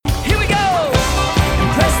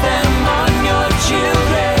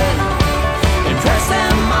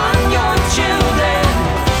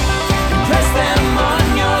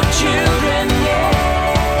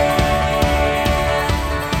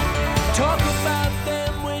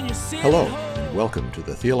Hello, and welcome to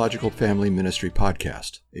the Theological Family Ministry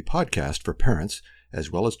Podcast, a podcast for parents as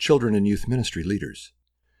well as children and youth ministry leaders.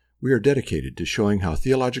 We are dedicated to showing how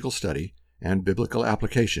theological study and biblical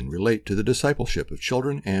application relate to the discipleship of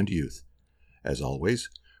children and youth. As always,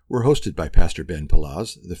 we're hosted by Pastor Ben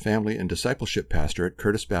Palaz, the family and discipleship pastor at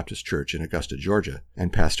Curtis Baptist Church in Augusta, Georgia,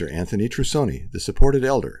 and Pastor Anthony Trusoni, the supported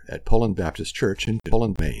elder at Poland Baptist Church in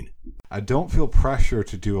Poland, Maine. I don't feel pressure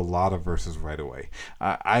to do a lot of verses right away.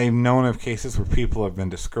 I've known of cases where people have been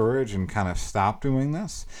discouraged and kind of stopped doing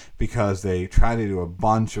this because they try to do a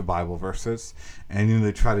bunch of Bible verses and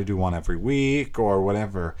they try to do one every week or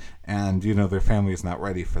whatever, and their family is not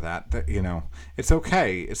ready for that. It's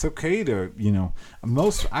okay. It's okay to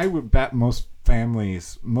I would bet most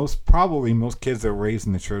families, most kids that are raised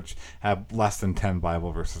in the church have less than 10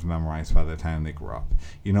 Bible verses memorized by the time they grow up.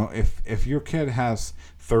 If your kid has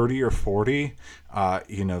 30 or 40,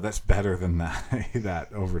 that's better than that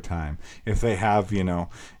over time. If they have, it'd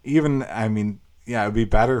be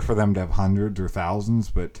better for them to have hundreds or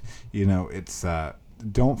thousands, but it's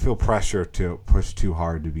don't feel pressure to push too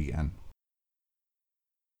hard to begin.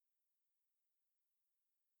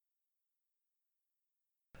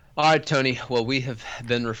 All right, Tony. Well, we have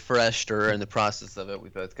been refreshed, or in the process of it. We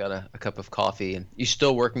both got a cup of coffee. And you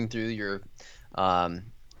still working through your the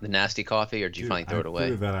nasty coffee, or did you finally throw it away? I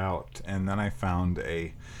threw that out, and then I found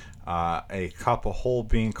a cup of whole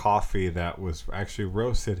bean coffee that was actually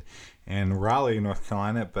roasted in Raleigh, North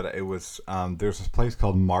Carolina. But it was there's this place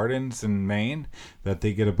called Martin's in Maine that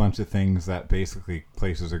they get a bunch of things that basically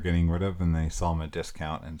places are getting rid of, and they sell them at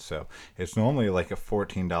discount. And so it's normally like a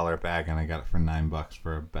 $14 bag, and I got it for $9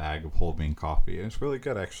 for a bag of whole bean coffee. It's really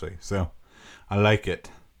good, actually. So I like it.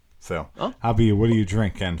 So How about you? What are you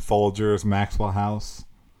drinking? Folgers, Maxwell House?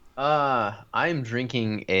 I'm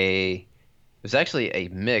drinking it was actually a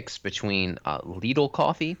mix between Lidl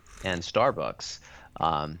coffee and Starbucks.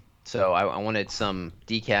 So I wanted some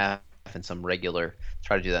decaf and some regular.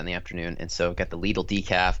 Try to do that in the afternoon, and so got the Lidl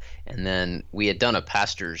decaf. And then we had done a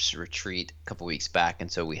pastor's retreat a couple weeks back,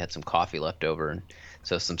 and so we had some coffee left over, and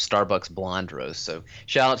so some Starbucks blonde roast. So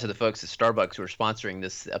shout out to the folks at Starbucks who are sponsoring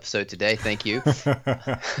this episode today. Thank you.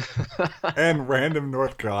 And random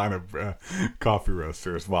North Carolina coffee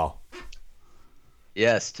roaster as well.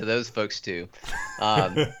 Yes, to those folks too.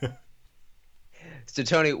 So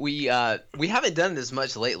Tony, we haven't done this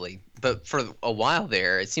much lately, but for a while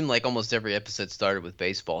there, it seemed like almost every episode started with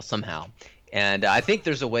baseball somehow. And I think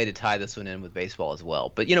there's a way to tie this one in with baseball as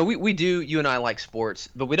well. But we do, you and I like sports,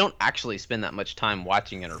 but we don't actually spend that much time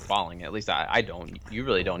watching it or following it. At least I don't. You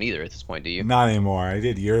really don't either at this point, do you? Not anymore. I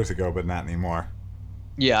did years ago, but not anymore.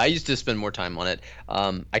 Yeah, I used to spend more time on it.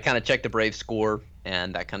 I kind of check the Braves score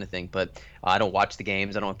and that kind of thing, but I don't watch the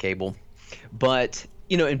games. I don't have cable. But,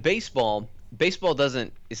 in baseball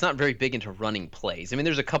it's not very big into running plays. I mean,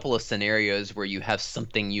 there's a couple of scenarios where you have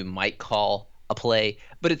something you might call a play,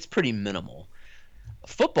 but it's pretty minimal.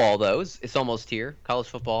 Football, though, it's almost here, college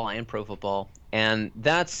football and pro football, and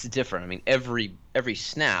that's different. I mean, every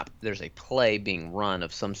snap, there's a play being run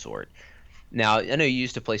of some sort. Now, I know you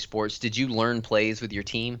used to play sports. Did you learn plays with your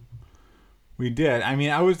team? We did. I mean,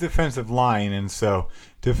 I was defensive line, and so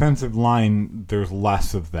defensive line, there's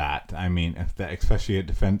less of that. I mean, especially at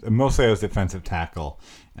defense. Mostly, I was defensive tackle,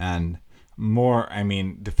 and more. I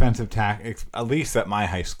mean, defensive tackle. At least at my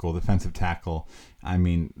high school, defensive tackle. I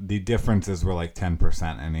mean, the differences were like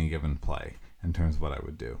 10% in any given play in terms of what I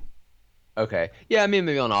would do. Okay. Yeah, I mean,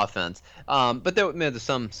 maybe on offense, but there's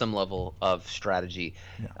some level of strategy.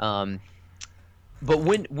 Yeah. But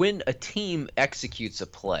when a team executes a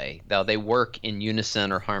play, now they work in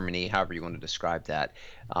unison or harmony, however you want to describe that.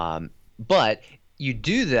 But you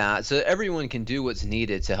do that so everyone can do what's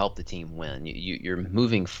needed to help the team win. You're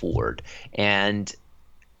moving forward, and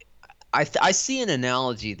I see an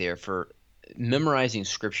analogy there for memorizing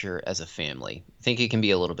scripture as a family. I think it can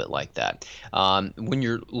be a little bit like that. When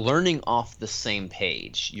you're learning off the same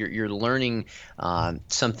page, you're learning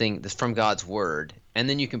something that's from God's word, and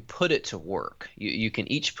then you can put it to work. You can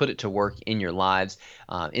each put it to work in your lives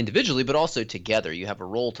individually, but also together. You have a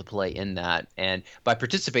role to play in that, and by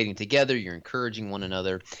participating together, you're encouraging one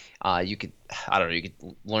another. You could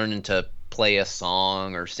learn to play a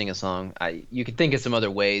song or sing a song. You could think of some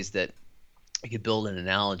other ways that you could build an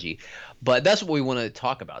analogy, but that's what we want to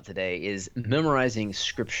talk about today: is memorizing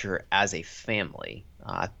scripture as a family.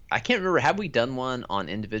 I can't remember. Have we done one on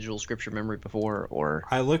individual scripture memory before? Or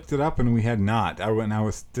I looked it up and we had not. I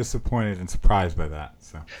was disappointed and surprised by that.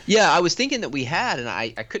 So yeah, I was thinking that we had, and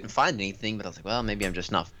I couldn't find anything. But I was like, well, maybe I'm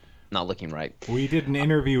just not looking right. We did an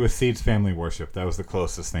interview with Seeds Family Worship. That was the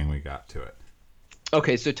closest thing we got to it.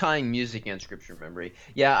 Okay, so tying music and scripture memory.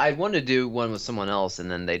 Yeah, I wanted to do one with someone else, and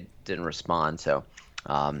then they didn't respond. So,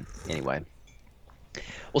 anyway.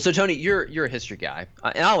 Well, so Tony, you're a history guy,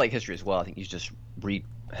 and I like history as well. I think you just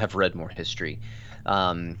have read more history.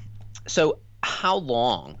 Um, so, how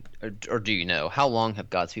long, or do you know how long have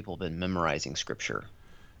God's people been memorizing scripture?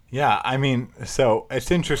 Yeah, I mean, so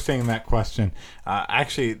it's interesting that question.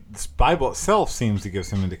 Actually, this Bible itself seems to give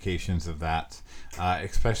some indications of that,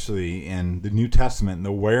 especially in the New Testament and the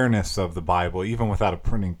awareness of the Bible, even without a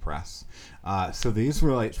printing press. So the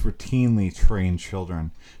Israelites routinely trained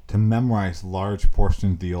children to memorize large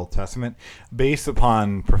portions of the Old Testament based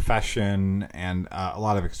upon profession and a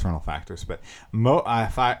lot of external factors. But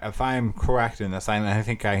if I'm correct in this, and I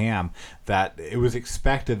think I am, that it was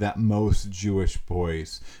expected that most Jewish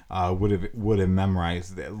boys would have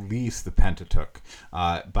memorized at least the Pentateuch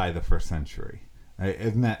by the first century.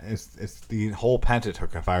 Isn't that it's the whole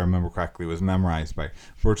Pentateuch, if I remember correctly, was memorized by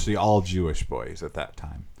virtually all Jewish boys at that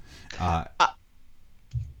time.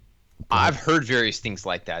 I've heard various things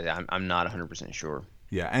like that. I'm not 100% sure.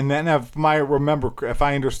 Yeah, and then if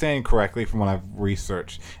I understand correctly from what I've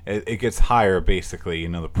researched, it gets higher. Basically,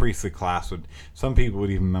 the priestly class some people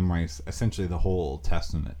would even memorize essentially the whole Old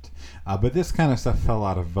Testament. But this kind of stuff fell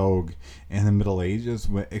out of vogue in the Middle Ages.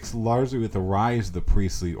 It's largely with the rise of the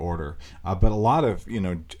priestly order. But a lot of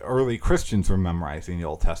early Christians were memorizing the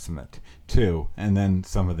Old Testament too, and then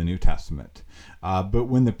some of the New Testament. But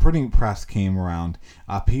when the printing press came around,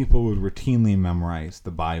 people would routinely memorize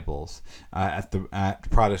the Bibles at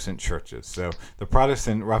Protestant churches. So the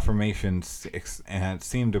Protestant Reformation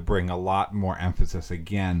seemed to bring a lot more emphasis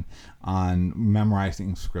again on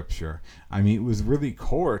memorizing Scripture. I mean, it was really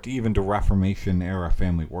core even to Reformation era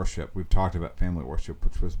family worship. We've talked about family worship,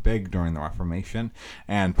 which was big during the Reformation,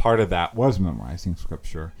 and part of that was memorizing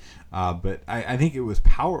Scripture. But I think it was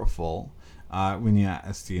powerful when you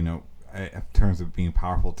ask, in terms of being a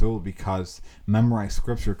powerful tool, because memorized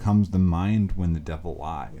scripture comes to mind when the devil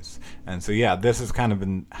lies. And so, yeah, this has kind of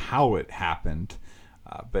been how it happened.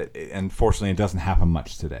 But unfortunately, it doesn't happen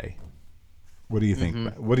much today. What do you think?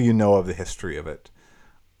 Mm-hmm. What do you know of the history of it?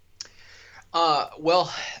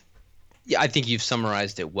 Well, yeah, I think you've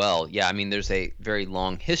summarized it well. Yeah, I mean, there's a very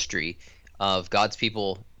long history of God's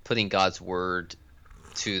people putting God's word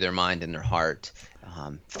to their mind and their heart,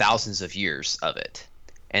 thousands of years of it.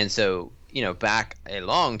 And so, back a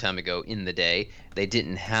long time ago in the day, they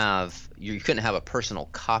didn't have, you couldn't have a personal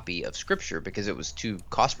copy of Scripture because it was too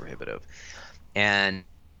cost prohibitive. And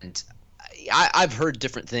I've heard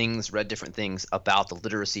different things, read different things about the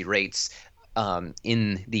literacy rates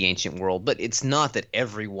in the ancient world, but it's not that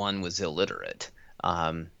everyone was illiterate.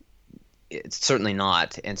 It's certainly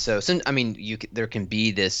not. And so, there can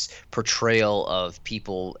be this portrayal of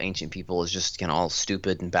people, ancient people, as just all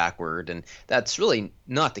stupid and backward, and that's really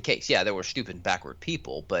not the case. Yeah, there were stupid and backward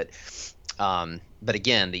people, but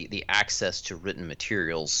again, the access to written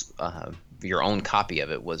materials, your own copy of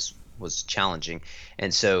it was challenging,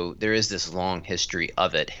 and so there is this long history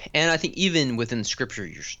of it. And I think even within Scripture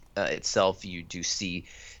itself, you do see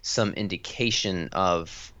some indication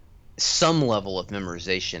of some level of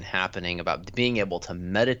memorization happening, about being able to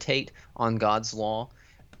meditate on God's law.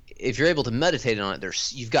 If you're able to meditate on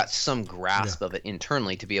it, you've got some grasp of it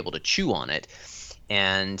internally to be able to chew on it.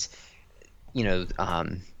 And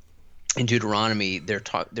in Deuteronomy, they're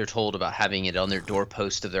told about having it on their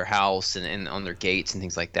doorpost of their house and on their gates and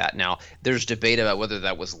things like that. Now, there's debate about whether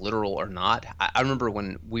that was literal or not. I remember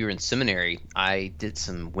when we were in seminary, I did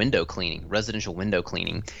some window cleaning, residential window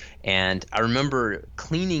cleaning, and I remember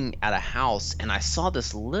cleaning at a house, and I saw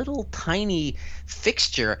this little tiny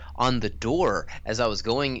fixture on the door as I was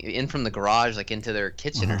going in from the garage, like into their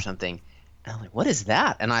kitchen or something. And I'm like, what is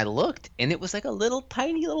that? And I looked, and it was like a little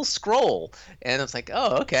tiny little scroll. And I was like,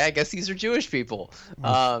 oh, okay, I guess these are Jewish people.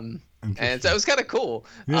 And so it was kind of cool.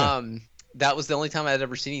 Yeah. That was the only time I had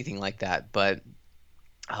ever seen anything like that. But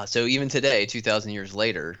so even today, 2,000 years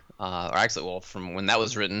later, or actually, well, from when that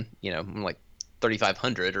was written, like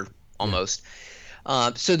 3,500 or almost.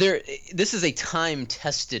 Yeah. So this is a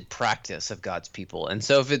time-tested practice of God's people. And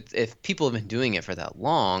so if people have been doing it for that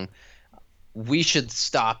long, we should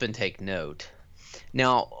stop and take note.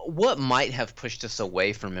 Now, what might have pushed us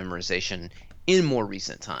away from memorization in more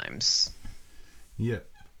recent times? Yeah.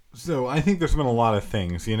 So I think there's been a lot of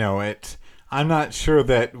things. I'm not sure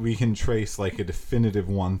that we can trace like a definitive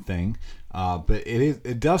one thing, but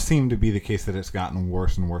it does seem to be the case that it's gotten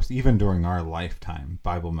worse and worse, even during our lifetime,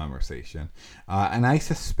 Bible memorization. And I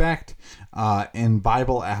suspect in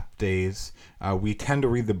Bible app days, we tend to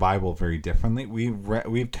read the Bible very differently.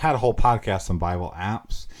 We've had a whole podcast on Bible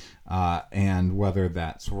apps. and whether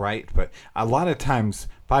that's right. But a lot of times,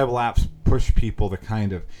 Bible apps push people to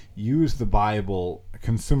kind of use the Bible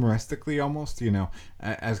consumeristically almost,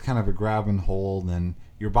 as kind of a grab and hold, and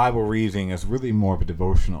your Bible reading is really more of a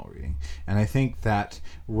devotional reading. And I think that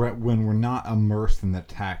when we're not immersed in the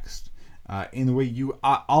text, in the way you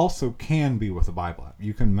also can be with a Bible app,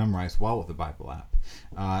 you can memorize well with a Bible app.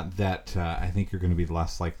 That I think you're going to be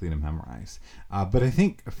less likely to memorize. But I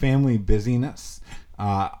think family busyness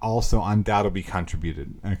also undoubtedly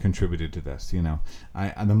contributed to this.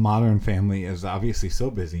 The modern family is obviously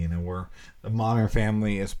so busy. Where the modern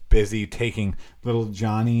family is busy taking little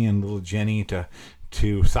Johnny and little Jenny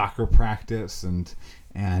to soccer practice and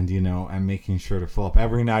making sure to fill up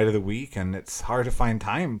every night of the week, and it's hard to find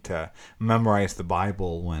time to memorize the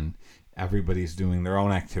Bible when everybody's doing their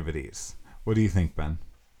own activities. What do you think, Ben?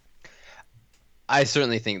 I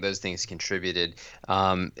certainly think those things contributed.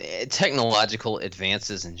 Technological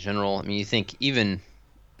advances in general. I mean, you think even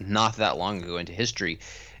not that long ago into history,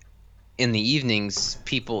 in the evenings,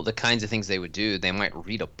 people, the kinds of things they would do, they might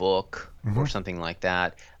read a book or something like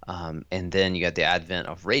that. And then you got the advent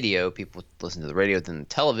of radio. People listen to the radio, then the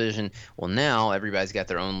television. Well, now everybody's got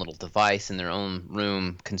their own little device in their own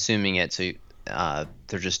room consuming it. So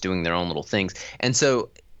they're just doing their own little things. And so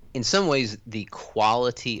in some ways, the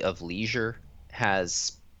quality of leisure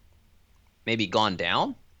has maybe gone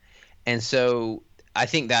down. And so I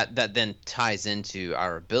think that then ties into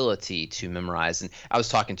our ability to memorize. And I was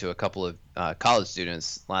talking to a couple of college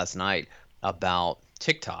students last night about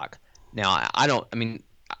TikTok. Now,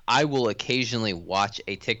 I will occasionally watch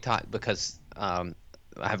a TikTok because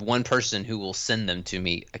I have one person who will send them to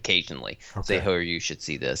me occasionally. Say, "Oh, you should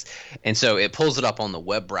see this." And so it pulls it up on the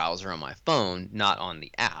web browser on my phone, not on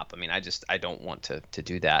the app. I don't want to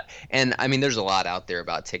do that. And there's a lot out there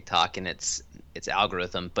about TikTok and its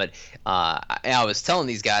algorithm. But I was telling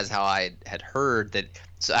these guys how I had heard that.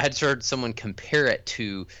 So I had heard someone compare it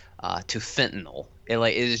to fentanyl. It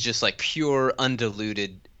is just like pure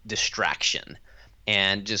undiluted distraction,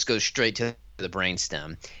 and just goes straight to the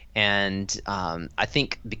brainstem. And I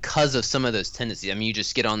think because of some of those tendencies, you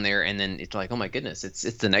just get on there and then it's like, oh my goodness, it's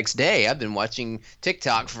the next day. I've been watching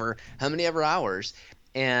TikTok for how many ever hours.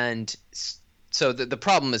 And so the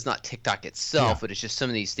problem is not TikTok itself, but it's just some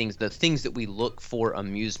of these things. The things that we look for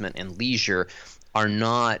amusement and leisure are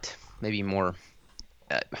not maybe more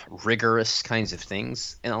rigorous kinds of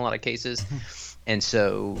things in a lot of cases. And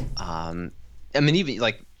so, even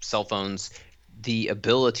like cell phones, the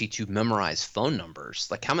ability to memorize phone numbers.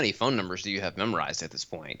 Like, how many phone numbers do you have memorized at this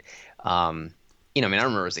point? I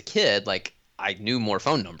remember as a kid, like, I knew more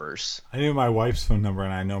phone numbers. I knew my wife's phone number,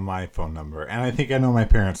 and I know my phone number, and I think I know my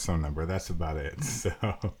parents' phone number. That's about it. So,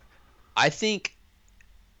 I think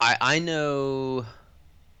I know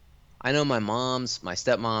my mom's, my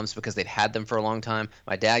stepmom's, because they'd had them for a long time.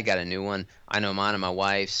 My dad got a new one. I know mine and my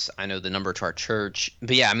wife's. I know the number to our church.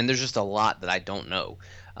 But yeah, there's just a lot that I don't know.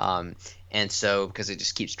 And so, because it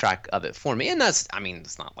just keeps track of it for me. And that's,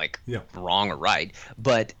 it's not like wrong or right.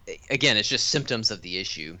 But again, it's just symptoms of the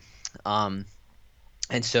issue. And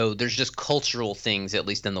so there's just cultural things, at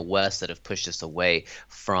least in the West, that have pushed us away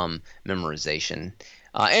from memorization.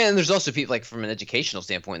 And there's also people, like, from an educational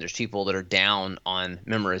standpoint, there's people that are down on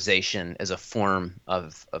memorization as a form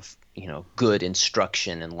of good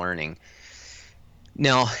instruction and learning.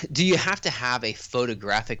 Now, do you have to have a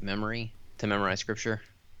photographic memory to memorize scripture?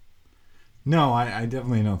 No, I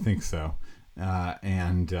definitely don't think so. I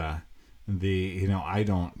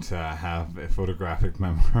don't have a photographic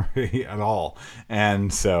memory at all.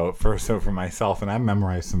 And so for myself, and I've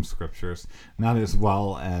memorized some scriptures, not as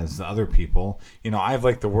well as other people. I have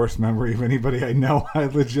like the worst memory of anybody I know, I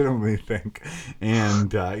legitimately think. And,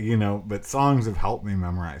 but songs have helped me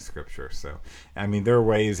memorize scripture. So, there are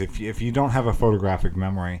ways, if you don't have a photographic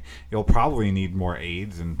memory, you'll probably need more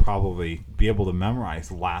aids and probably be able to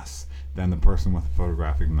memorize less than the person with a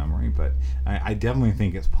photographic memory. But I definitely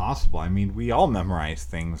think it's possible. We all memorize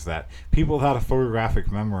things that people without a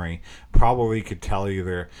photographic memory probably could tell you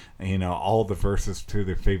their, all the verses to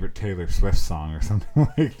their favorite Taylor Swift song or something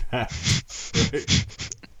like that.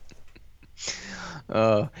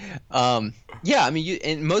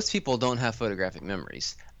 And most people don't have photographic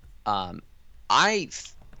memories. I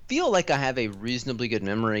feel like I have a reasonably good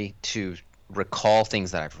memory to recall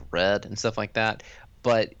things that I've read and stuff like that.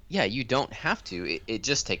 But yeah, you don't have to. It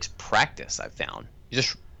just takes practice, I've found.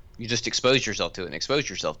 You just expose yourself to it and expose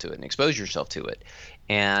yourself to it and expose yourself to it.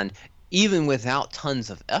 And even without tons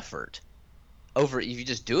of effort, if you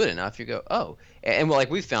just do it enough, you go, oh. And well, like,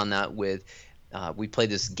 we found that with we play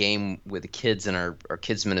this game with the kids in our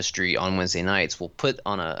kids ministry on Wednesday nights. We'll put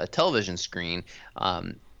on a television screen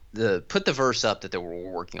put the verse up that we're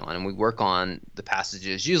working on, and we work on the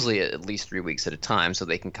passages usually at least 3 weeks at a time, so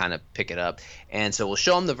they can kind of pick it up. And so we'll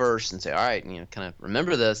show them the verse and say, all right, kind of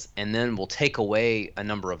remember this, and then we'll take away a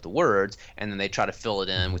number of the words, and then they try to fill it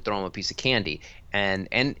in. We throw them a piece of candy, and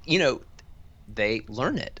they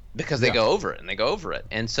learn it because they go over it and they go over it,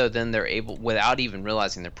 and so then they're able, without even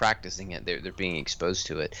realizing they're practicing it, they're being exposed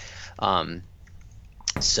to it.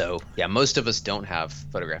 So yeah, most of us don't have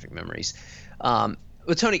photographic memories.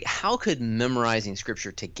 Well, Tony, how could memorizing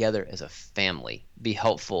scripture together as a family be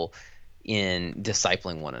helpful in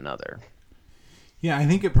discipling one another? Yeah, I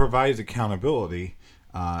think it provides accountability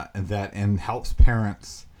and helps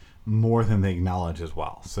parents more than they acknowledge as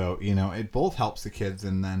well. So, it both helps the kids,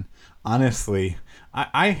 and then honestly,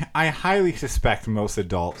 I highly suspect most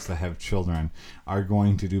adults that have children are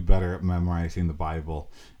going to do better at memorizing the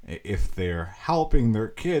Bible if they're helping their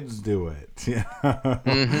kids do it.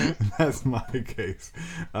 Mm-hmm. That's my case.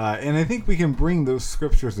 And I think we can bring those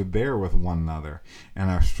scriptures to bear with one another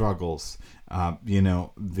and our struggles, and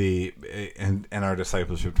our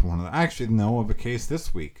discipleship to one another. I actually know of a case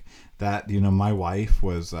this week that my wife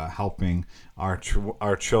was helping our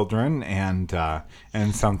children and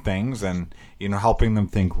some things, and helping them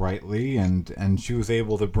think rightly, and she was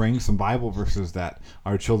able to bring some Bible verses that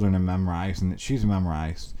our children have memorized and that she's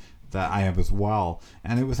memorized that I have as well,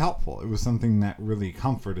 and it was helpful. It was something that really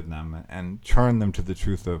comforted them and turned them to the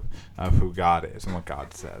truth of who God is and what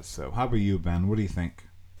God says. So how about you, Ben? What do you think?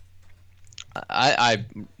 I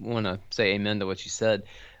want to say amen to what you said,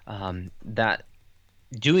 that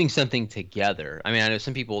doing something together. I mean, I know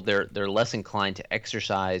some people, they're less inclined to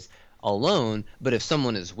exercise alone, but if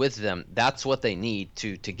someone is with them, that's what they need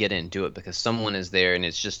to get in and do it, because someone is there, and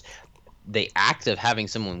it's just the act of having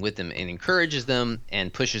someone with them and encourages them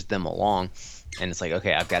and pushes them along, and it's like,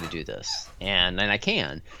 okay, I've got to do this, and I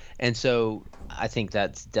can. And so I think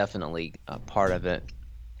that's definitely a part of it.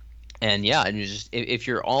 And yeah, and just if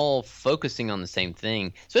you're all focusing on the same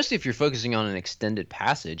thing, especially if you're focusing on an extended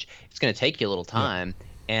passage, it's going to take you a little time,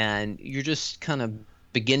 and you're just kind of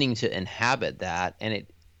beginning to inhabit that, and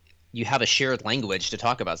you have a shared language to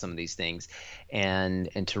talk about some of these things and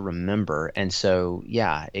to remember. And so,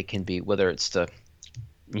 yeah, it can be, whether it's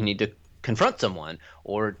you need to confront someone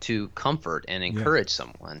or to comfort and encourage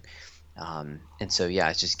someone. And so, yeah,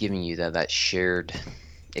 it's just giving you that shared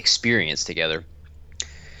experience together.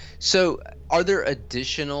 So are there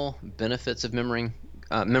additional benefits of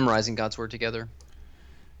memorizing God's word together?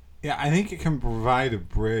 Yeah, I think it can provide a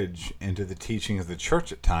bridge into the teaching of the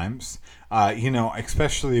church at times,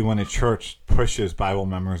 especially when a church pushes Bible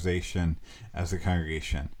memorization as a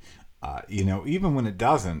congregation. Even when it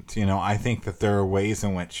doesn't, I think that there are ways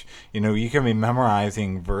in which, you can be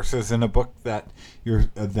memorizing verses in a book that your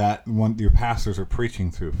pastors are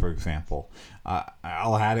preaching through, for example.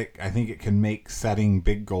 I'll add it. I think it can make setting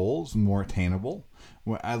big goals more attainable.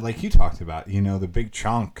 Like you talked about, the big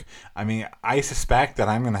chunk. I mean, I suspect that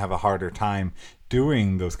I'm going to have a harder time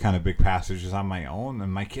doing those kind of big passages on my own,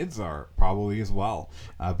 and my kids are probably as well.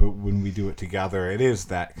 But when we do it together, it is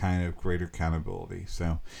that kind of greater accountability.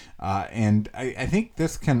 So, and I think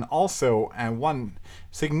this can also, and one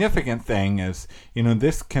significant thing is,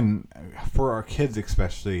 this can, for our kids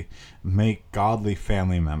especially, make godly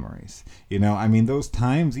family memories. Those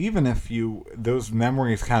times, even if those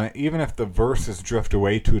memories even if the verses drift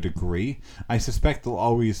away to a degree, I suspect they'll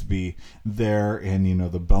always be there in,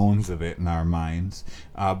 the bones of it in our minds.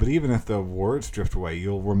 But even if the words drift away,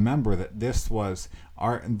 you'll remember that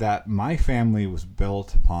that my family was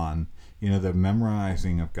built upon, the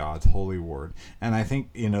memorizing of God's holy word. And I think,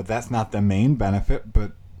 that's not the main benefit,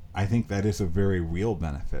 but I think that is a very real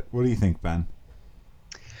benefit. What do you think, Ben?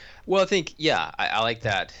 Well, I think, yeah, I like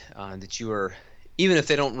that, that you are, even if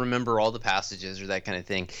they don't remember all the passages or that kind of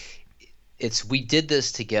thing, we did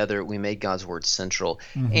this together. We made God's word central,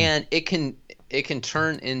 and it can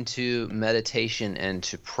turn into meditation and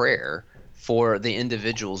to prayer for the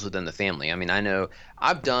individuals within the family. I mean, I know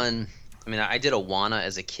I did Awana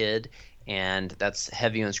as a kid, and that's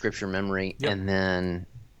heavy on scripture memory. Yep. And then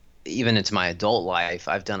even into my adult life,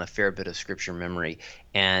 I've done a fair bit of scripture memory,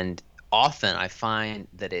 and often I find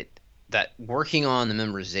that working on the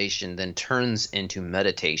memorization then turns into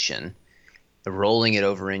meditation, rolling it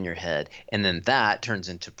over in your head, and then that turns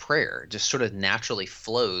into prayer. Just sort of naturally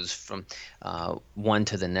flows from one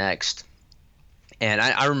to the next. And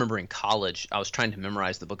I remember in college, I was trying to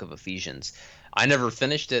memorize the book of Ephesians. I never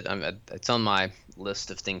finished it. It's on my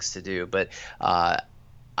list of things to do, but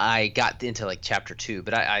I got into like chapter 2.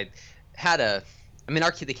 But I had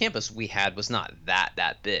the campus we had was not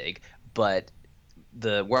that big, but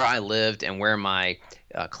where I lived and where my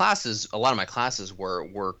classes, a lot of my classes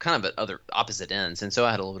were kind of at other opposite ends, and so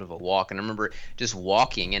I had a little bit of a walk. And I remember just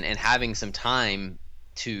walking and having some time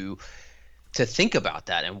to think about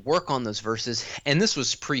that and work on those verses. And this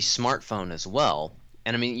was pre-smartphone as well.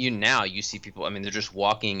 And I mean, you see people, I mean, they're just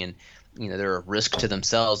walking, and they're a risk to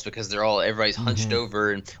themselves because everybody's hunched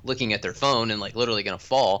over and looking at their phone and like literally going to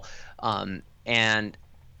fall. And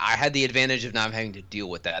I had the advantage of not having to deal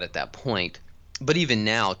with that at that point. But even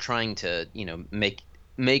now, trying to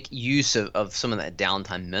make use of some of that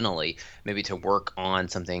downtime mentally, maybe to work on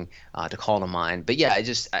something to call to mind. But yeah,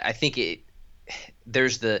 I think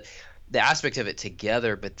there's the aspect of it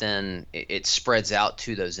together, but then it spreads out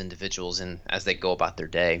to those individuals and as they go about their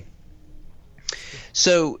day.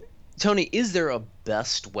 So, Tony, is there a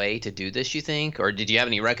best way to do this, you think? Or did you have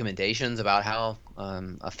any recommendations about how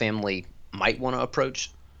a family might want to approach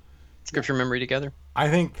scripture memory together? I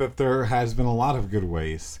think that there has been a lot of good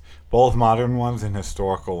ways, both modern ones and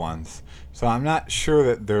historical ones. So I'm not sure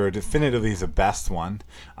that there definitively is a best one.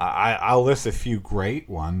 I'll list a few great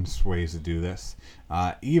ways to do this.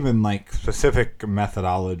 Even like specific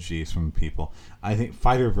methodologies from people. I think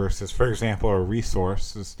fighter verses, for example, are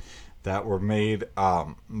resources that were made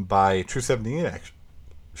by True 78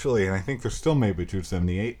 actually, and I think they're still made by True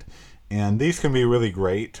 78. And these can be really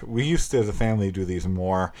great. We used to, as a family, do these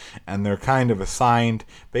more, and they're kind of assigned.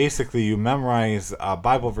 Basically, you memorize a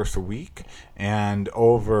Bible verse a week, and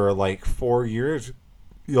over like 4 years,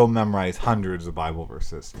 you'll memorize hundreds of Bible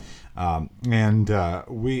verses. So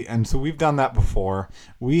we've done that before.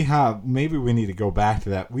 Maybe we need to go back to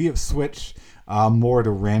that. We have switched more to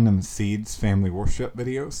Random Seeds family worship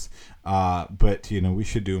videos. But we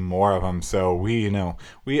should do more of them. So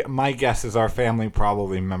my guess is our family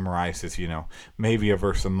probably memorizes, maybe a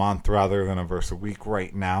verse a month rather than a verse a week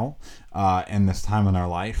right now, in this time in our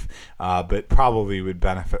life. But probably would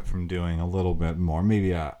benefit from doing a little bit more,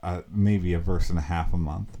 maybe a verse and a half a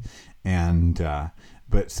month.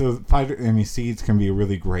 Seeds can be a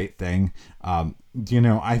really great thing.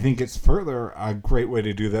 I think it's further a great way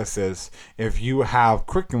to do this is if you have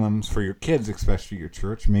curriculums for your kids, especially your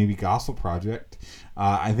church, maybe Gospel Project.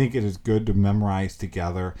 I think it is good to memorize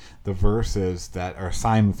together the verses that are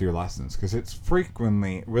assigned with your lessons, because it's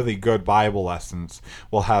frequently really good Bible lessons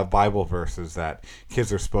will have Bible verses that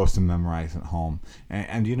kids are supposed to memorize at home,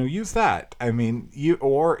 and use that. I mean,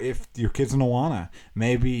 or if your kids in Awana,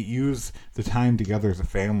 maybe use the time together as a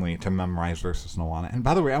family to memorize verses in Awana. And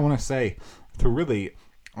by the way, I want to say to really.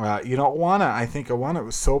 Awana, I think Awana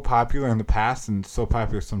was so popular in the past and so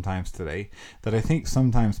popular sometimes today that I think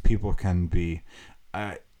sometimes people can be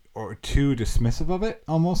or too dismissive of it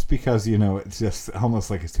almost because, it's just almost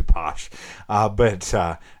like it's too posh. I've led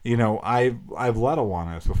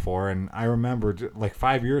Awanas before, and I remember like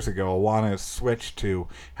 5 years ago, Awana switched to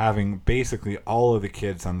having basically all of the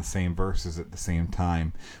kids on the same verses at the same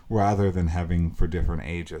time rather than having for different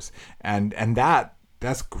ages. And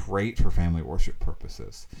that's great for family worship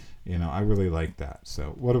purposes. I really like that.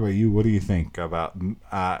 So what about you? What do you think about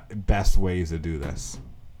best ways to do this?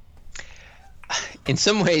 In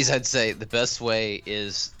some ways, I'd say the best way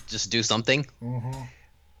is just do something.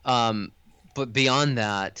 Mm-hmm. But beyond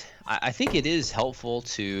that, I think it is helpful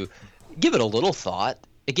to give it a little thought.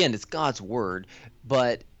 Again, it's God's word,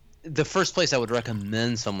 but the first place I would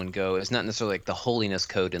recommend someone go is not necessarily like the holiness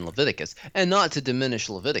code in Leviticus, and not to diminish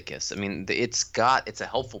Leviticus. I mean, it's a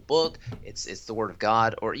helpful book. It's the word of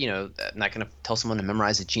God. Or I'm not going to tell someone to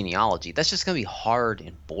memorize a genealogy. That's just going to be hard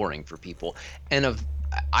and boring for people. And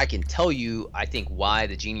I can tell you, I think, why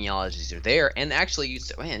the genealogies are there. And actually, you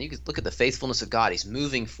could look at the faithfulness of God. He's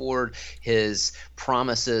moving forward his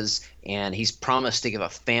promises, and he's promised to give a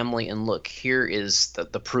family. And look, here is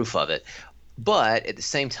the proof of it. But at the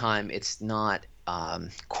same time, it's not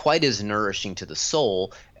quite as nourishing to the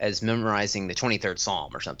soul as memorizing the 23rd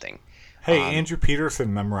Psalm or something. Hey, Andrew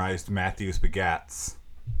Peterson memorized Matthew's Begats.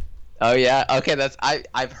 Oh yeah, okay.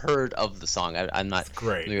 I've heard of the song. I'm not. It's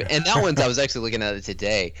great. And that one's I was actually looking at it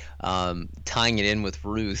today, tying it in with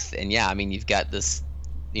Ruth. And yeah, I mean you've got this,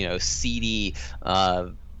 seedy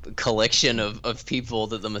collection of people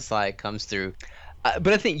that the Messiah comes through.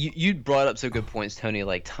 But I think you brought up some good points, Tony,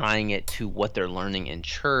 like tying it to what they're learning in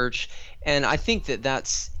church. And I think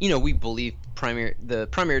that's, we believe the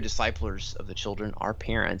primary disciplers of the children are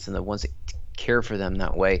parents and the ones that care for them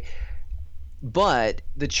that way. But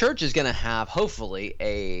the church is going to have, hopefully,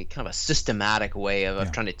 a kind of a systematic way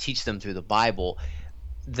of trying to teach them through the Bible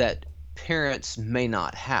that parents may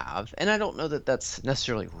not have. And I don't know that that's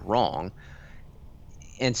necessarily wrong.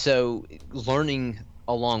 And so learning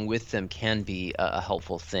along with them can be a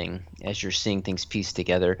helpful thing as you're seeing things pieced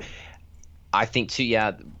together. I think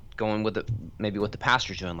too, going with maybe what the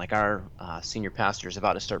pastor's doing. Like our senior pastor is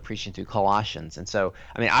about to start preaching through Colossians, and so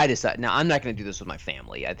I mean, I decided now I'm not going to do this with my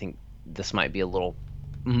family. I think this might be a little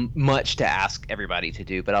much to ask everybody to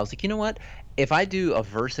do, but I was like, you know what? If I do a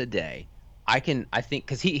verse a day, I think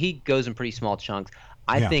because he goes in pretty small chunks.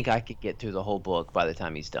 I think I could get through the whole book by the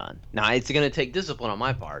time he's done. Now it's going to take discipline on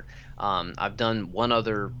my part. I've done one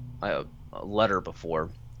other letter before,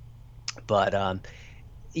 but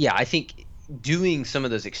yeah, I think doing some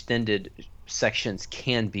of those extended sections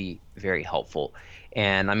can be very helpful.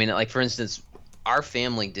 And I mean, like for instance, our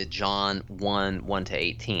family did John 1 to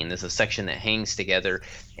 18. There's a section that hangs together,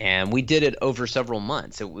 and we did it over several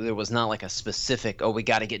months. There was not like a specific, oh, we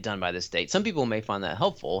got to get done by this date. Some people may find that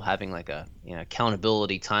helpful, having like a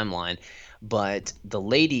accountability timeline. But the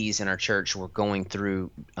ladies in our church were going through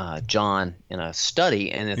John in a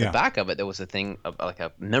study, and at the back of it, there was a thing of, like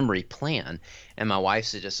a memory plan. And my wife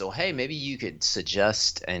suggested, well, hey, maybe you could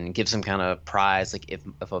suggest and give some kind of prize, like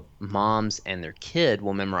if a moms and their kid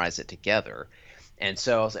will memorize it together. And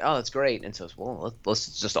so I was like, oh, that's great. And so, well,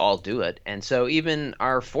 let's just all do it. And so even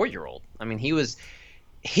our 4-year-old, I mean,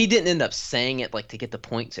 he didn't end up saying it like to get the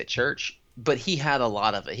points at church, but he had a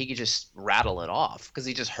lot of it. He could just rattle it off because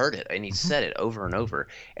he just heard it and he said it over and over.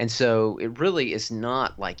 And so it really is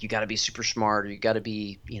not like you got to be super smart or you got to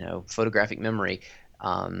be, photographic memory.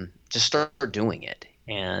 Just start doing it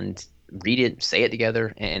and read it, say it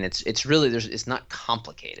together. And it's really, it's not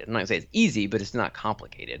complicated. I'm not gonna say it's easy, but it's not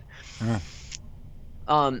complicated.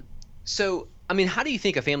 So, I mean, how do you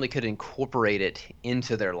think a family could incorporate it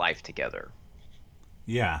into their life together?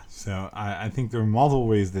 Yeah, so I think there are multiple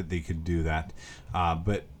ways that they could do that.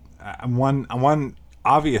 But one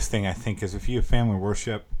obvious thing I think is if you have family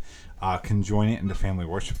worship, can join it into family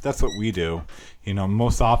worship. That's what we do.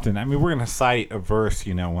 Most often, I mean, we're going to cite a verse,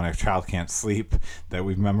 when our child can't sleep that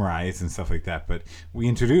we've memorized and stuff like that. But we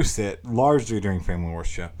introduce it largely during family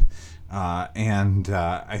worship. And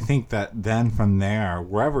I think that then from there,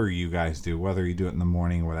 wherever you guys do, whether you do it in the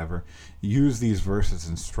morning or whatever, use these verses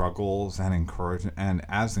and struggles and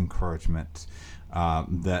as encouragement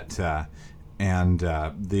this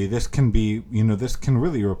can be, this can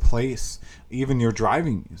really replace even your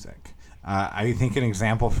driving music. I think an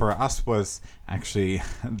example for us was actually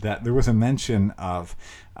that there was a mention of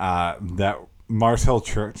that Mars Hill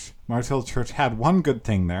Church had one good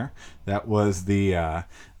thing there. That was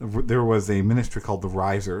there was a ministry called the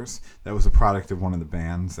Risers that was a product of one of the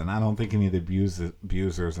bands, and I don't think any of the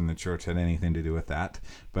abusers in the church had anything to do with that.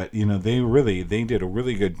 But they did a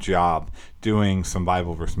really good job doing some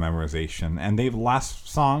Bible verse memorization, and they've less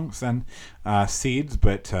songs than Seeds,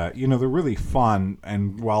 but they're really fun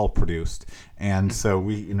and well produced. And so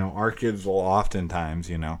we, our kids will oftentimes,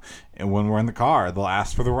 and when we're in the car, they'll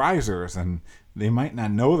ask for the Risers, and they might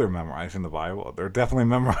not know they're memorizing the Bible. They're definitely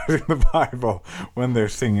memorizing the Bible when they're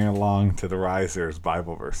singing along to the Risers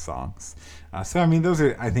Bible verse songs. So, I mean, those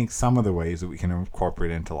are, I think, some of the ways that we can incorporate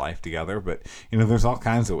into life together. But, there's all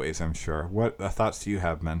kinds of ways, I'm sure. What thoughts do you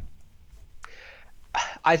have, Ben?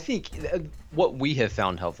 I think what we have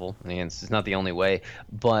found helpful, and it's not the only way,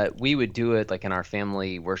 but we would do it like in our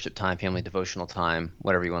family worship time, family devotional time,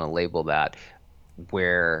 whatever you want to label that,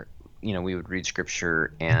 where we would read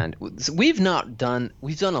scripture, and we've done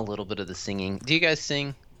a little bit of the singing. Do you guys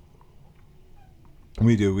sing?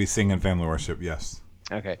 We do. We sing in family worship, yes.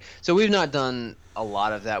 Okay. So we've not done a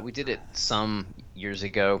lot of that. We did it some years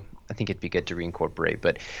ago. I think it'd be good to reincorporate,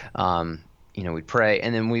 but we'd pray,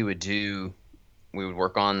 and then we would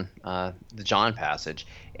work on the John passage,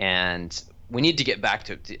 and we need to get back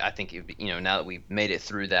to I think, now that we've made it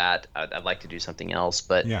through that, I'd like to do something else,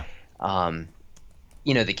 but yeah.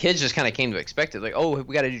 The kids just kind of came to expect it, like, oh,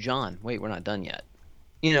 we got to do John. Wait, we're not done yet.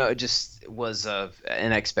 It just was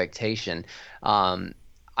an expectation.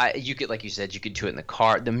 You could, like you said, you could do it in the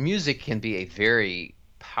car. The music can be a very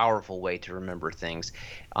powerful way to remember things.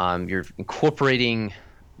 You're incorporating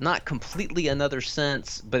not completely another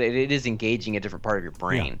sense, but it is engaging a different part of your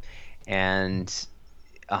brain. Yeah. And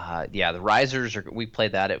the Risers, we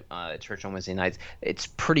played that at church on Wednesday nights. It's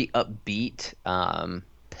pretty upbeat,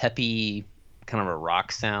 peppy, kind of a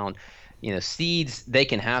rock sound. Seeds, they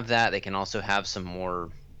can have that. They can also have some more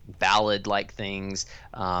ballad-like things.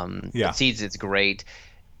 Seeds, it's great.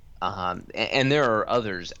 And there are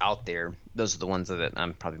others out there. Those are the ones that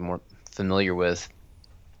I'm probably more familiar with.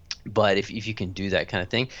 But if you can do that kind of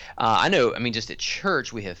thing, I know, just at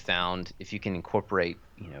church we have found if you can incorporate,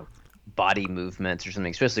 body movements or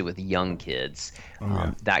something, especially with young kids,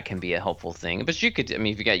 that can be a helpful thing. But you could,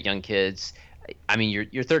 if you got young kids,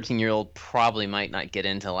 your 13-year-old probably might not get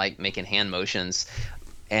into like making hand motions,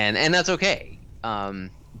 and that's okay.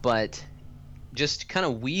 But just kind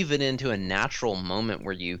of weave it into a natural moment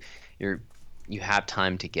where you have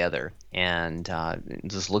time together, and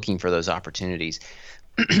just looking for those opportunities.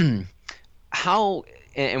 How,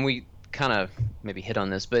 and we kind of maybe hit on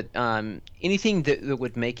this, but anything that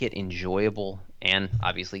would make it enjoyable and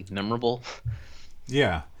obviously memorable?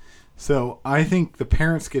 Yeah. So I think the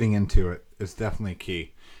parents getting into it is definitely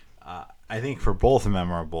key. I think for both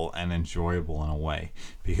memorable and enjoyable in a way,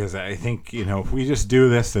 because I think, if we just do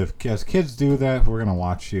this, if as kids do that, if we're going to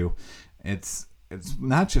watch you, it's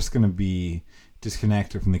not just going to be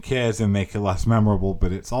disconnected from the kids and make it less memorable,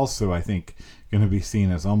 but it's also, I think, going to be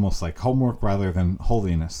seen as almost like homework rather than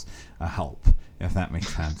holiness help, if that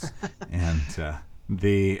makes sense.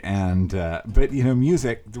 But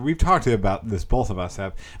music, we've talked about this, both of us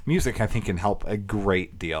have. Music, I think, can help a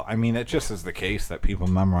great deal. I mean, it just is the case that people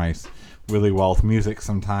memorize really well with music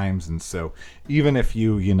sometimes, and so even if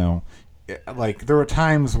like, there were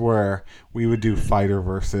times where we would do fighter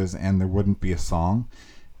verses and there wouldn't be a song,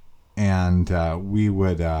 and we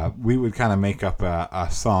would kind of make up a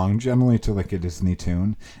song, generally to like a Disney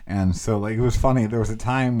tune. And so, like, it was funny, there was a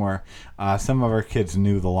time where some of our kids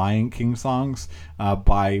knew the Lion King songs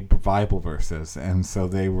by Bible verses, and so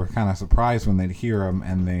they were kind of surprised when they'd hear them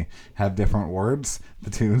and they had different words,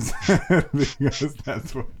 the tunes, because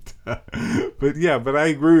that's what but I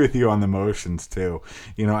agree with you on the motions too.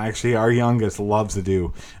 Actually, our youngest loves to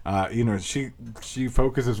do she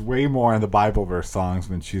focuses way more on the Bible verse songs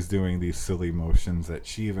when she's doing these silly motions that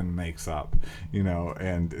she even makes up,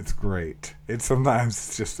 and it's great. It's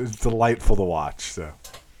delightful to watch. So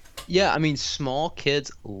Yeah, I mean, small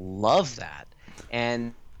kids love that.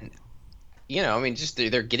 And just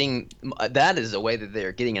they're getting, that is a way that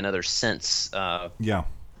they're getting another sense yeah.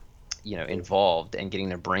 Involved, and getting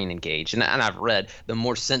their brain engaged. And I've read, the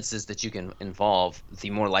more senses that you can involve, the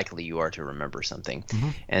more likely you are to remember something. Mm-hmm.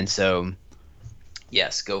 And so,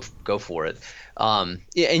 yes, go for it. Yeah,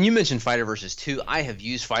 and you mentioned fighter verses too. I have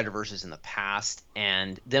used fighter verses in the past,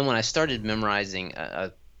 and then when I started memorizing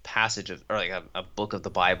a passage of, or like a book of the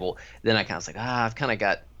Bible, then I kind of was like, I've kind of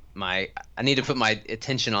got I need to put my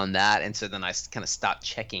attention on that, and so then I kind of stopped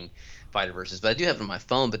checking fighter verses. But I do have it on my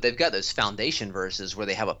phone. But they've got those foundation verses where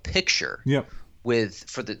they have a picture. Yep. And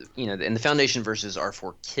the foundation verses are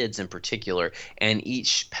for kids in particular, and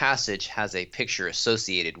each passage has a picture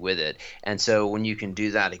associated with it. And so when you can do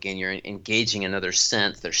that, again, you're engaging another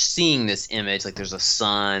sense. They're seeing this image, like there's a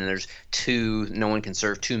sun, there's two, no one can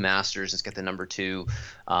serve two masters. It's got the number two.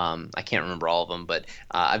 I can't remember all of them, but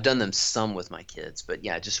I've done them some with my kids. But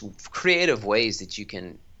yeah, just creative ways that you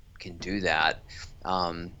can do that.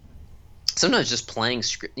 Sometimes just playing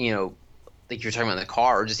script, like you're talking about in the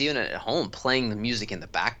car, or just even at home, playing the music in the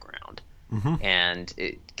background. Mm-hmm. And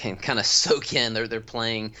it can kind of soak in. They're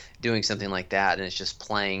playing, doing something like that, and it's just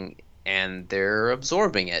playing, and they're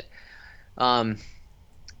absorbing it. Well,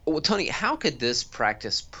 Tony, how could this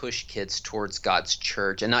practice push kids towards God's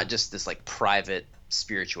church and not just this like private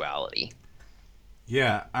spirituality?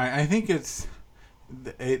 Yeah, I think it's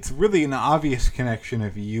really an obvious connection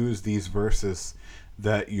if you use these verses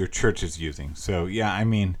that your church is using. So yeah, I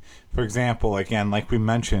mean, for example, again, like we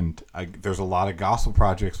mentioned, there's a lot of gospel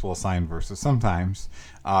projects will assign verses sometimes.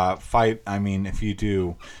 If you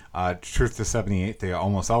do Truth to 78, they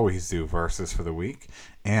almost always do verses for the week.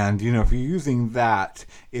 And, if you're using that,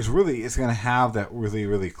 it's going to have that really,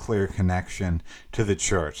 really clear connection to the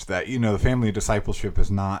church. That, the family of discipleship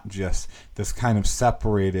is not just this kind of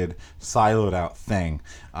separated, siloed out thing.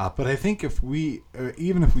 But I think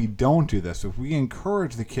even if we don't do this, if we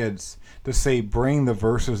encourage the kids to say, bring the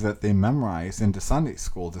verses that they memorize into Sunday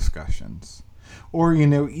school discussions. Or,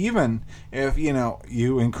 even if,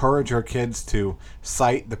 you encourage our kids to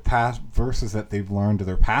cite the past verses that they've learned to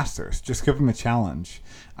their pastors, just give them a challenge.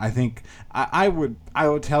 I think I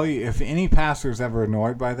would tell you, if any pastor is ever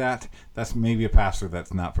annoyed by that, that's maybe a pastor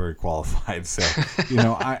that's not very qualified. So,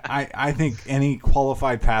 I think any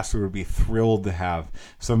qualified pastor would be thrilled to have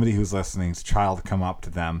somebody who's listening's child come up to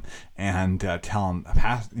them and tell them,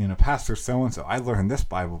 Pastor so-and-so, I learned this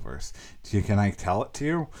Bible verse. Can I tell it to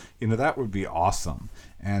you? That would be awesome.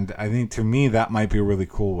 And I think, to me, that might be a really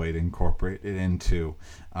cool way to incorporate it into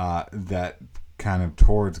that kind of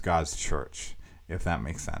towards God's church, if that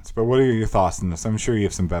makes sense. But what are your thoughts on this? I'm sure you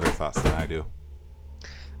have some better thoughts than I do.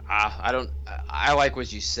 I like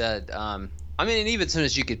what you said. And even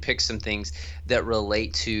sometimes you could pick some things that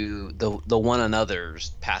relate to the one another's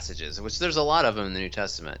passages, which there's a lot of them in the New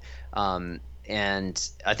Testament. And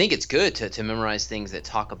I think it's good to memorize things that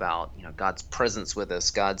talk about, God's presence with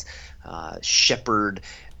us, God's shepherd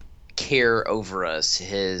care over us,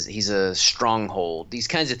 he's a stronghold, these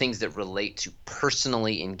kinds of things that relate to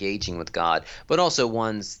personally engaging with God, but also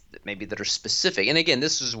ones that maybe that are specific. And again,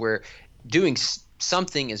 this is where doing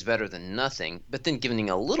something is better than nothing, but then giving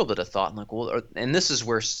a little bit of thought, like, well, and this is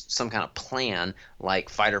where some kind of plan, like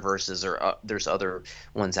Fighter Verses, or there's other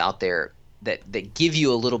ones out there that give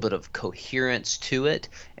you a little bit of coherence to it,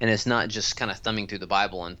 and it's not just kind of thumbing through the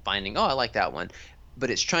Bible and finding, oh, I like that one, but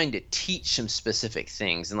it's trying to teach some specific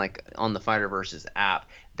things. And like on the Fighter Verses app,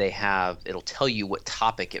 it'll tell you what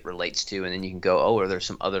topic it relates to, and then you can go, oh, are there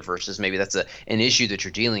some other verses? Maybe that's an issue that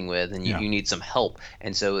you're dealing with, and you need some help,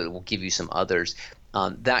 and so it will give you some others.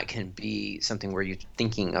 That can be something where you're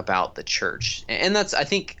thinking about the church, and that's, I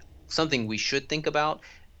think, something we should think about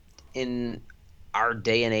in our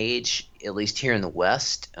day and age, at least here in the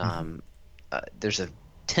West. There's a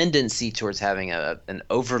tendency towards having an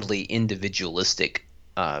overly individualistic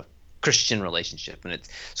Christian relationship, and it's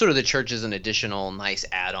sort of the church is an additional nice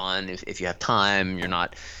add-on if you have time, you're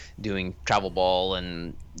not doing travel ball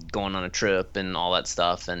and going on a trip and all that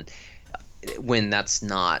stuff, and when that's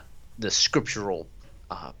not the scriptural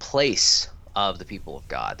place of the people of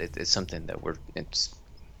God. It's something that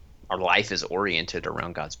our life is oriented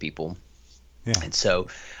around God's people. Yeah. And so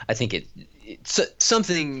I think it's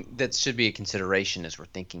something that should be a consideration as we're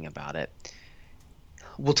thinking about it.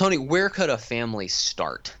 Well, Tony, where could a family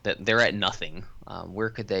start? That they're at nothing. Where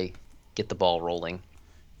could they get the ball rolling?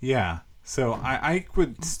 Yeah. So I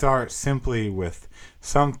would start simply with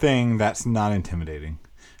something that's not intimidating.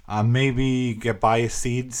 Maybe buy a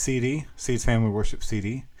Seeds Family Worship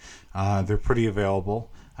CD. They're pretty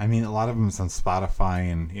available. I mean, a lot of them is on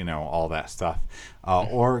Spotify and, all that stuff.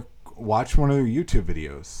 Or watch one of their YouTube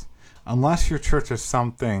videos. Unless your church has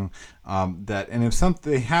something if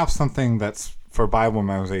they have something that's for Bible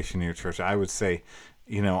memorization in your church, I would say,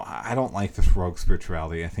 I don't like this rogue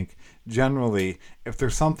spirituality. I think generally, if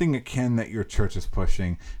there's something akin that your church is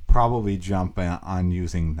pushing, probably jump on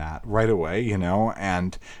using that right away,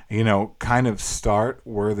 and, kind of start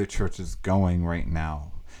where the church is going right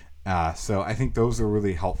now. So I think those are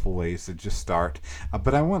really helpful ways to just start.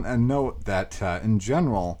 But I want to note that in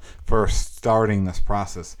general, for starting this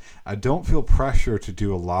process, don't feel pressure to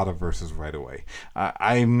do a lot of verses right away.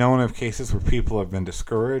 I've known of cases where people have been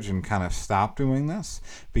discouraged and kind of stopped doing this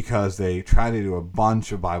because they try to do a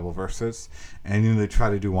bunch of Bible verses, and they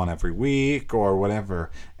try to do one every week or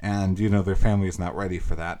whatever, and their family is not ready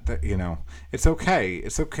for that. It's okay.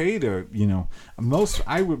 It's okay to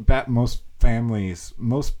I would bet most families,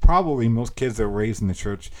 most kids that are raised in the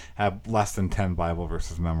church have less than 10 Bible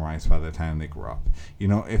verses memorized by the time they grow up.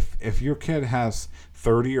 If your kid has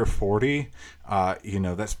 30 or 40,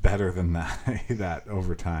 that's better than that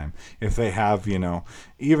over time. If they have, it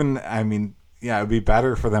would be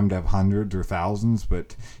better for them to have hundreds or thousands,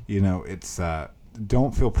 but it's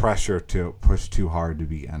don't feel pressure to push too hard to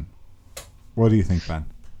begin. What do you think, Ben?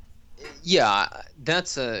 Yeah,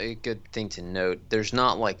 that's a good thing to note. There's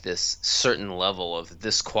not like this certain level of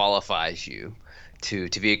this qualifies you to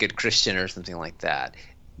be a good Christian or something like that.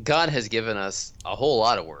 God has given us a whole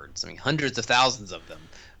lot of words. I mean, hundreds of thousands of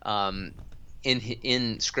them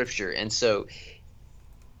in Scripture. And so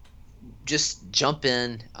just jump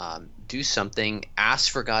in, do something,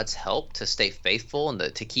 ask for God's help to stay faithful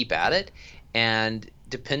and to keep at it. And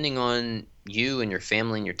depending on you and your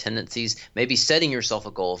family and your tendencies, maybe setting yourself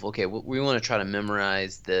a goal of, okay, we want to try to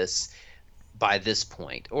memorize this by this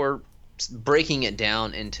point, or breaking it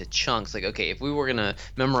down into chunks. Like, okay, if we were going to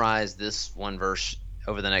memorize this one verse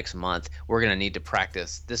over the next month, we're going to need to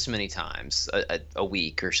practice this many times a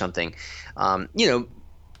week or something.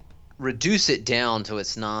 Reduce it down to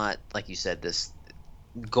it's not, like you said, this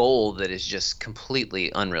goal that is just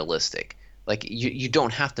completely unrealistic. Like you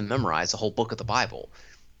don't have to memorize the whole book of the Bible.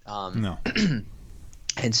 No.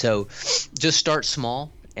 And so just start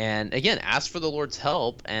small, and again, ask for the Lord's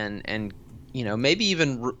help, and maybe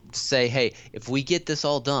even say, hey, if we get this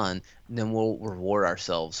all done, then we'll reward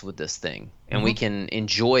ourselves with this thing, and we can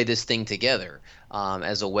enjoy this thing together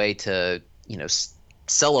as a way to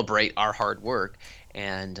celebrate our hard work,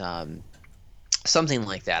 and something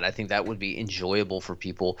like that. I think that would be enjoyable for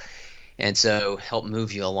people, and so help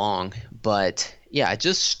move you along. But yeah,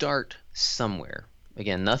 just start somewhere.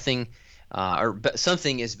 Again, nothing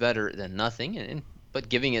something is better than nothing, but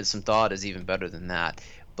giving it some thought is even better than that.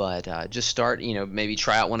 But just start, maybe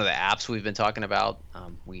try out one of the apps we've been talking about.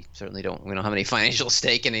 We don't have any financial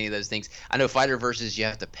stake in any of those things. I know Fighter Verses, you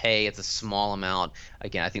have to pay. It's a small amount.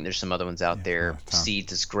 Again, I think there's some other ones out there.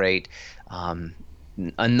 Seeds is great.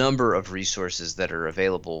 A number of resources that are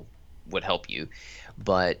available would help you.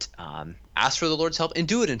 But ask for the Lord's help and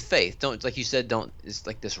do it in faith. Don't, like you said, don't, it's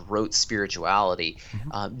like this rote spirituality.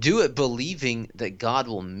 Do it believing that God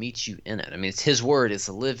will meet you in it. I mean, it's His word, it's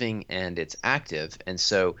living and it's active. And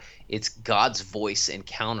so it's God's voice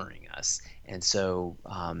encountering us. And so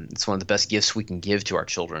it's one of the best gifts we can give to our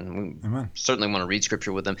children. We Amen. certainly want to read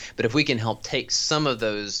Scripture with them, but if we can help take some of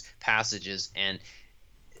those passages and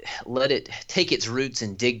let it take its roots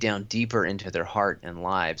and dig down deeper into their heart and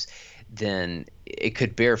lives, then it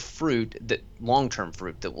could bear fruit, that long-term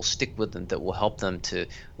fruit that will stick with them, that will help them to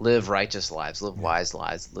live righteous lives, live wise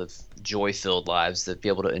lives, live joy-filled lives, that be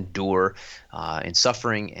able to endure in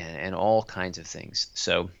suffering and all kinds of things.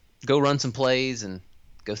 So go run some plays and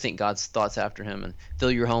go think God's thoughts after Him, and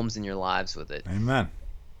fill your homes and your lives with it. Amen.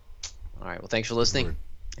 All right. Well, thanks for listening.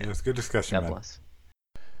 It was a good discussion. God man. bless.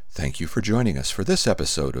 Thank you for joining us for this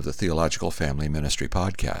episode of the Theological Family Ministry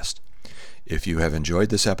Podcast. If you have enjoyed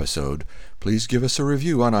this episode, please give us a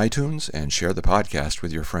review on iTunes and share the podcast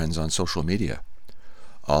with your friends on social media.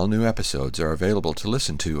 All new episodes are available to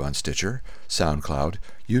listen to on Stitcher, SoundCloud,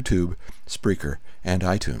 YouTube, Spreaker, and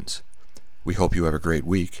iTunes. We hope you have a great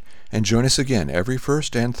week, and join us again every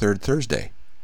first and third Thursday.